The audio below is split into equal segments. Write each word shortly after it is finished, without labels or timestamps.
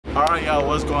Alright, y'all,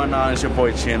 what's going on? It's your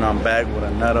boy Chin. I'm back with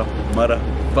another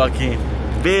motherfucking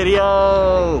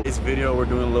video. This video, we're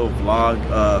doing a little vlog.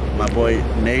 My boy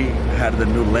Nate had the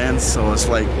new lens, so it's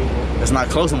like, it's not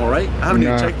close anymore, right? I haven't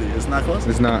even checked it. It's not close?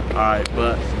 It's not. Alright,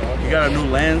 but you got a new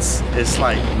lens. It's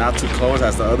like not too close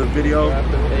as the other video.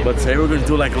 But today we're gonna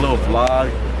do like a little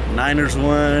vlog. Niners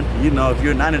won. You know, if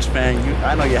you're a Niners fan,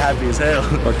 I know you're happy as hell.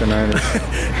 Fuck the Niners.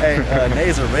 Hey,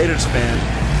 Nate's a Raiders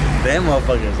fan. Them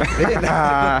motherfuckers.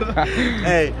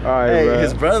 Hey, right,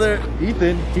 his brother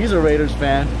Ethan, he's a Raiders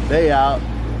fan. They out.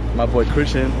 My boy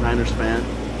Christian, Niners fan.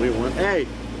 We won. Hey,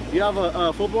 you have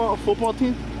a football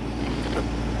team?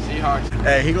 Seahawks.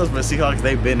 Hey, he goes for Seahawks.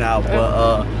 They've been out, but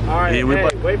all right. yeah,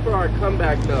 wait for our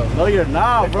comeback though. no, you're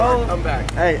not, bro.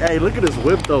 Comeback. Hey, look at this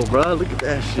whip though, bro. Look at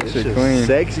that shit. Shit clean.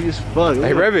 Sexy as fuck.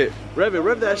 Hey, rev it. Rev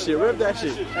that shit. Rev that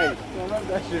shit. Hey, rev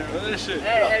that shit. Rev that shit.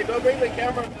 Hey, don't bring the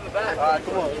camera to the back. All right,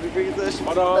 come on. Let me bring this shit.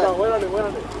 Hold on. Wait on it.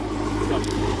 Put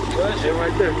that shit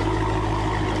right there.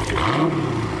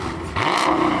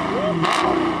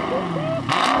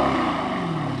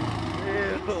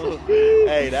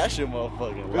 Hey, that shit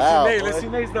motherfucking loud. Let's see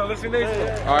Nate's though.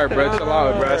 Alright, bro, chill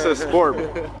out, bro. It's a sport, bro.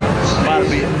 I'm about to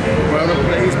beat him. Whoever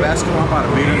plays basketball, I'm about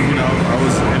to beat him. You know, I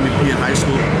was MVP in high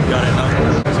school. Y'all didn't know.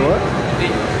 So what?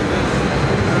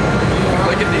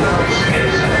 Look at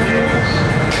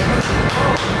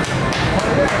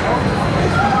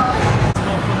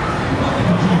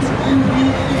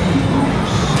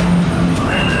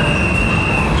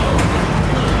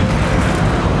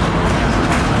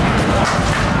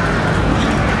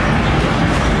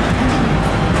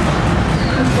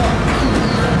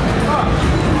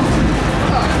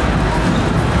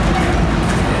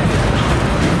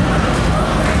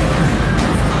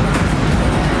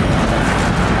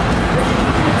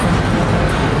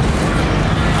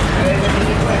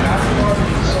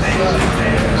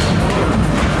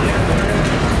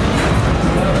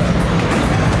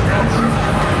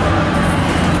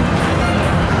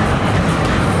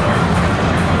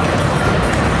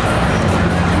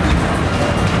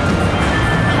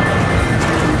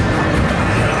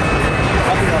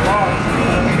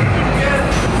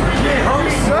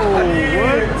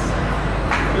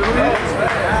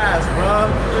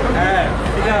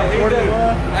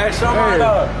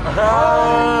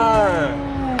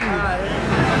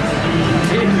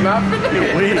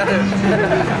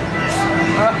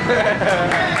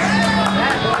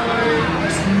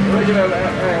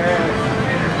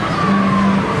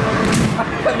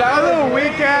That little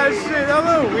weak ass shit. That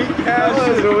little weak ass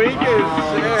shit.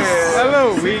 That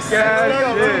little weak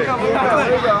ass shit.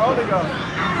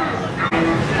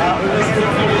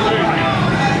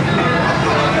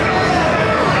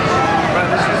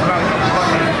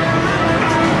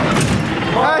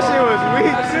 That shit was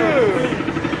weak too.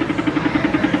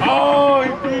 Oh, he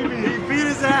beat me. He beat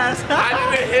his ass. I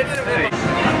didn't hit him.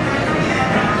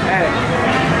 Hey,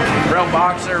 real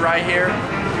boxer right here.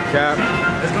 Cap.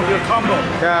 It's gonna be a combo.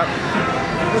 Cap.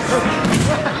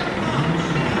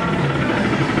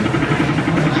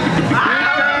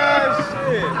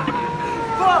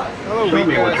 Fuck. Hello,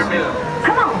 weak ass shit.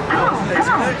 Come on.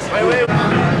 Wait.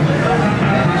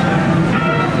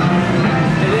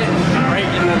 It is right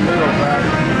in the middle, bro.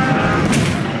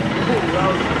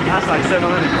 That's like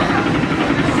 700.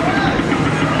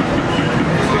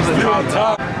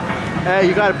 Top. Hey,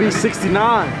 you gotta be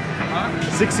 69.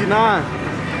 69.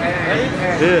 Hey,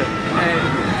 Yeah.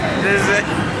 this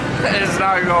is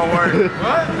not gonna work.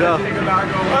 What? Go. This is not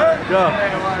gonna work. Go.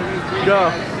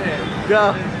 Go.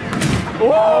 Go.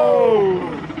 Whoa!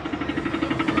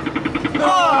 Oh!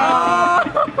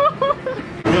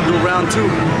 We're gonna do round 2.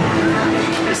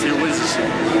 Let's see who wins this shit.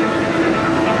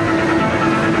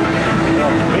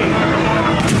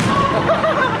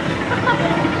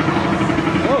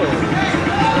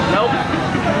 Nope.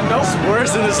 It's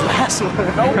worse than this last one.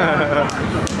 Nope.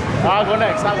 I'll go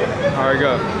next. Alright,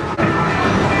 go.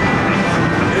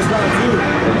 It's round 2.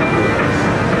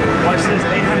 Watch this,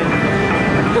 800.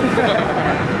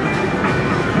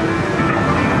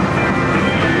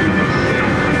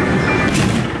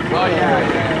 Oh yeah.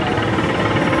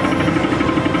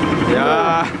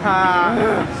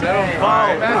 Yeah. 7-4.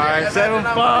 Alright,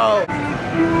 7-4.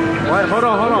 Wait, hold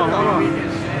on.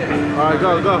 Alright,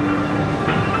 go.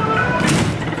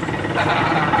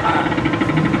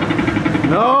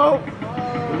 No,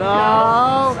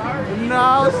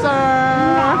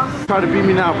 sir. Try to beat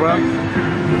me now, bro.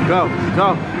 Go.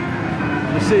 Let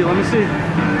me see.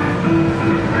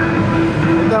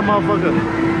 Hit that motherfucker.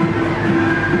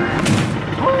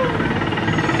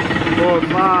 4,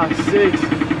 5, 6.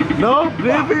 No,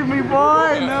 beat me,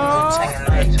 boy. No.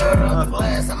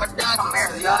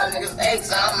 y'all niggas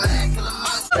eggs, I'm mad, kill a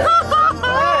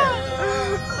monster.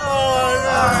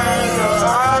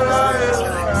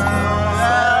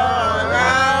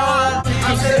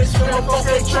 I'm serious,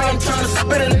 motherfucker, trying to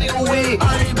spit a nigga weed.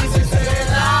 All these bitches say they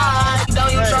lie.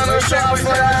 Don't you tryna shop for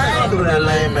that? Don't do that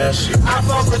lame ass shit. I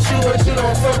fuck with you, but you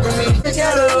don't fuck with me.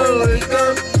 Together,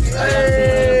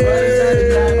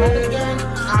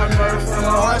 I'm murdered from my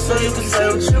heart, so you can say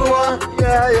what you want.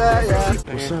 Yeah.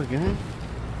 What's up, gang?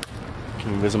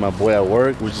 Came to visit my boy at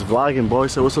work. We're just vlogging, boy.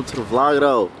 Say what's up to the vlog,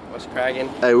 though. What's cracking?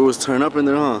 Hey, we was turned up in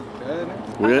there, huh?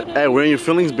 Hey, we're in your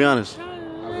feelings, be honest. I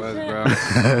was, bro.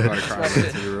 I was crying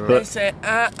into the road. They said,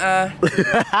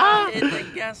 hit the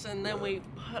gas and then we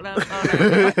put up on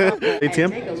it. Hey,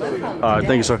 Tim. Alright,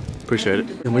 thank you, sir. Appreciate it.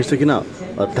 And we're sticking out.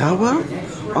 That well?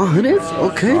 100?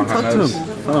 Okay, talk to him.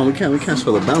 Hold on, we can't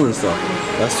show the balance though.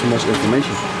 That's too much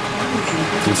information.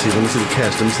 Let me see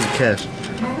the cash.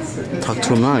 Talk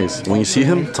to him nice. When you see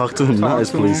him, talk to him nice,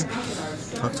 please.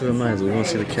 Talk to him nice. We want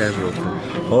to see the cash real quick.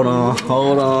 Hold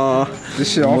on.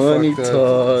 This shit all Money fucked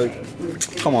up. talk.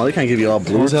 Come on, they can't give you all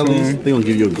blues at least. They gonna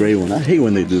give you a gray one. I hate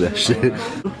when they do that shit.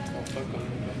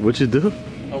 What you do?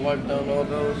 I wiped down all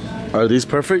those. Are these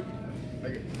perfect?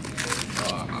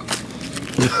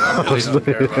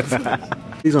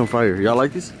 These on fire. Y'all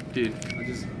like these? Dude,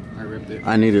 I ripped it.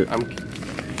 I need it. I'm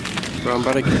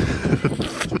about to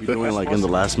get. Be doing like in the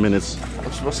last minutes.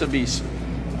 I'm supposed to be.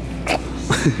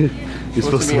 You're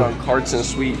supposed to be on Carts and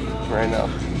Sweet right now.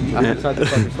 I'm inside the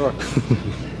fucking store.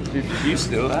 Dude, you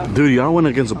still have? Dude, y'all went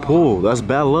against a pool. That's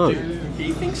bad luck.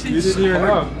 He thinks You he's didn't even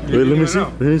know. Wait, let me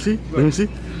see.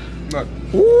 Look,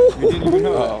 you didn't even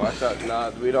know. Oh, I thought, nah,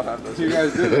 we don't have those. You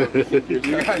guys do though. You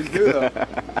guys do though.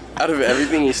 Out of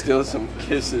everything, he steals some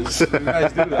kisses. You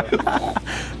guys do though.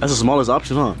 That's the smallest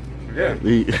option, huh? Yeah.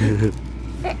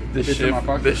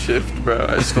 The shift, bro.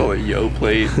 I stole a Yo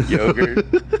plate, yogurt,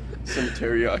 some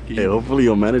teriyaki, Hey, hopefully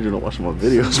your manager don't watch my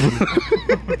videos.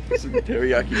 some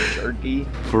teriyaki jerky,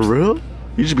 For real?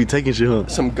 You should be taking shit, huh?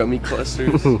 some gummy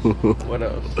clusters. What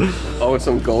else? Oh, and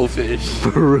some goldfish.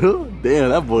 For real? Damn,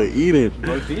 that boy eating.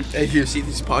 Hey, you see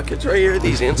these pockets right here?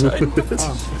 These inside.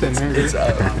 It's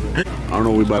out. I don't know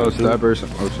what we about to do, that person.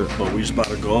 Oh shit. but we just about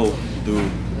to go, dude.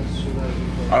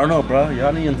 I don't know, bro.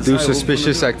 Y'all need to decide Do what we're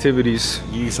suspicious gonna activities.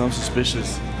 do. Yeah, sounds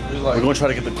suspicious. Like, We're gonna try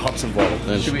to get the cops involved.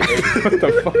 Then. should we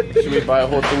should we buy a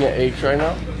whole thing of eggs right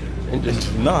now? And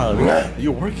just Nah,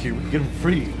 you work here. We get them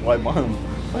free. Why buy them?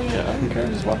 yeah, I don't care.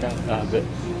 Just walk out. I bet.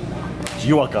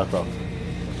 You walk out though.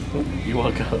 You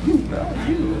walk out.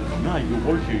 Nah, you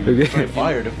work here. He'll You get- get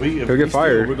fired. If we he'll steal, get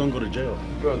fired. we're gonna go to jail.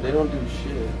 Bro, they don't do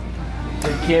shit.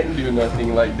 They can't do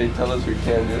nothing. Like they tell us we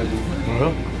can't do anything. For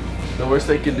real? The worst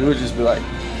they could do is just be like,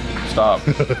 stop.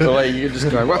 So like you just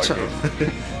Like, watch out.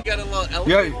 You got a little elephant,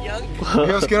 Yeah. young?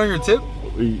 You have skin on your tip?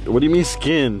 What do you mean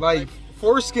skin? Like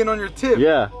foreskin on your tip?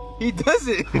 Yeah. He does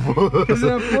it. He doesn't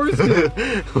have foreskin.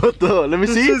 What the? Let me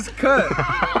This see. is cut.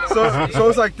 So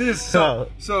it's like this. So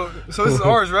this is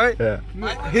ours, right? Yeah.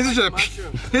 His is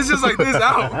just like this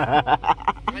out.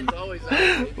 Mine's always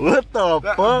out. What the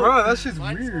That, fuck? bro, that shit's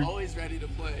Mine's weird. always ready to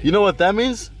play. You know what that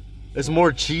means? It's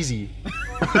more cheesy.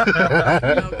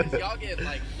 Because y'all get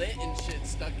like lit and shit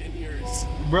stuck in yours.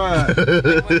 Bruh.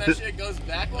 Like when that shit goes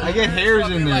back over, I get hairs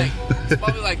in there. It's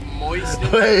probably like moist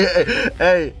in there.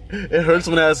 Hey, it hurts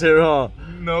when I has hair, huh?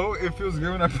 No, it feels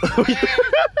good when I pull it.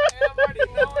 I'm already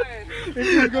knowing. It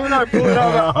feels good when I pull it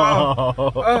out.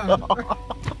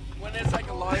 When it's like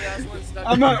a long ass one stuck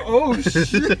I'm in like, oh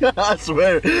shit. I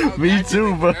swear, me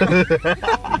too, bro.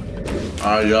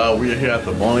 Alright, y'all, we are here at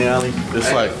the bowling alley.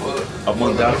 It's like a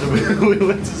month after we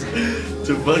went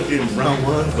to fucking round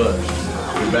one, but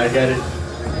we're back at it.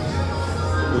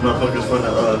 These motherfuckers from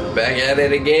the back at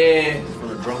it again. from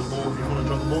the drunk bowl. You from the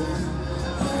drunk bowl?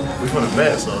 We from the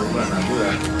bed, so we better not do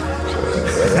that.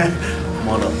 Come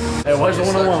on up. Hey, watch the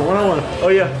one-on-one, one-on-one. Oh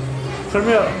yeah, turn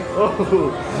me up.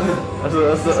 Oh,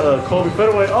 that's the Kobe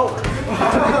featherweight. Oh,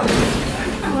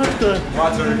 what the? My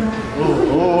turn.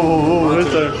 Oh, this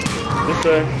turn. This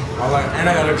turn. And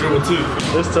I got a dribble too.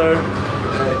 This turn.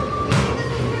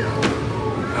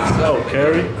 Oh,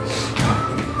 carry.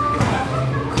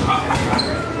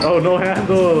 Oh, no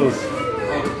handles.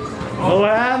 No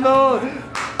handles.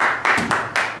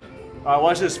 All right,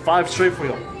 watch this. 5 straight for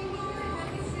you.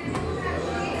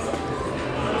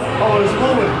 Oh, it's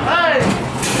moving. Hey!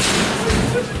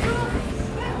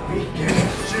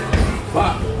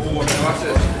 Watch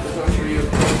this. This one's for you.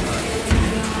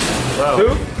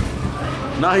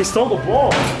 Wow. Nah, he stole the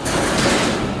ball.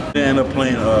 They ended up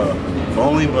playing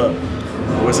bowling, but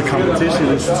What's the competition?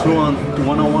 It's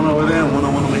 1-on-1 over there and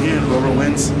 1-on-1 over here. Whoever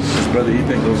wins, his brother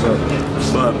Ethan goes up.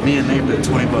 But me and Nate bet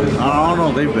 20 bucks. I don't know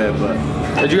if they bet, but.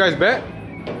 Did you guys bet?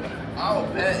 I'll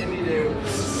bet any day.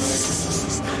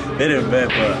 They didn't bet,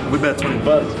 but we bet 20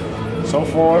 bucks. So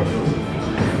far,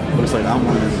 looks like I'm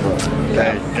winning, but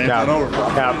okay, game's not over, bro.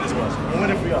 Cap. This was. I'm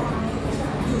winning for y'all.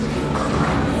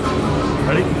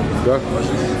 Ready? Go.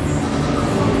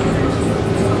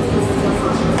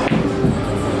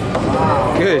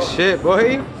 Good shit,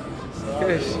 boy.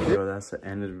 Good shit. Yo, that's the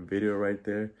end of the video right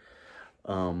there.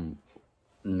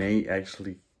 Nate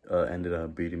actually ended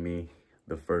up beating me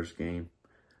the first game,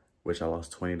 which I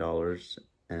lost $20.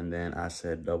 And then I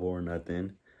said double or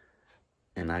nothing.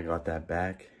 And I got that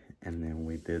back. And then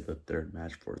we did the third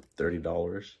match for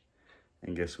 $30.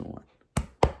 And guess who won?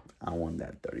 I won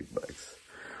that 30 bucks.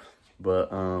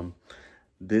 But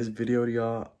this video,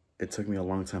 y'all, it took me a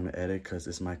long time to edit because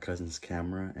it's my cousin's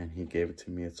camera and he gave it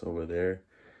to me. It's over there.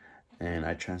 And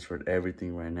I transferred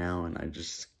everything right now and I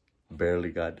just barely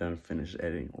got done finished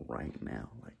editing right now.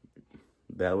 Like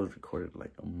that was recorded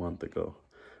like a month ago.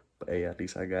 But hey, at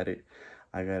least I got it.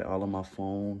 I got it all on my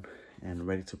phone and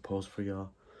ready to post for y'all.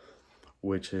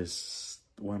 Which is,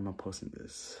 when am I posting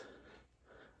this?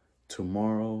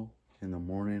 Tomorrow in the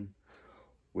morning.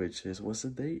 Which is, what's the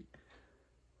date?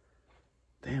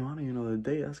 Damn, I don't even know the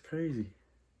date. That's crazy.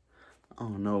 I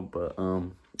don't know, but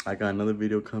I got another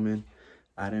video coming.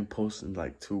 I didn't post in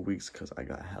like 2 weeks because I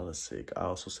got hella sick. I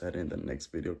also said in the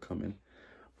next video coming,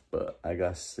 but I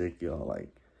got sick, y'all, like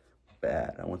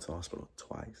bad. I went to the hospital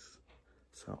twice.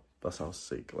 So that's how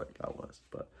sick like I was.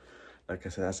 But like I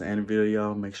said, that's the end of the video,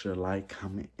 y'all. Make sure to like,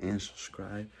 comment, and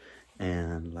subscribe.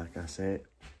 And like I said,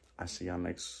 I see y'all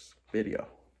next video.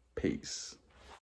 Peace.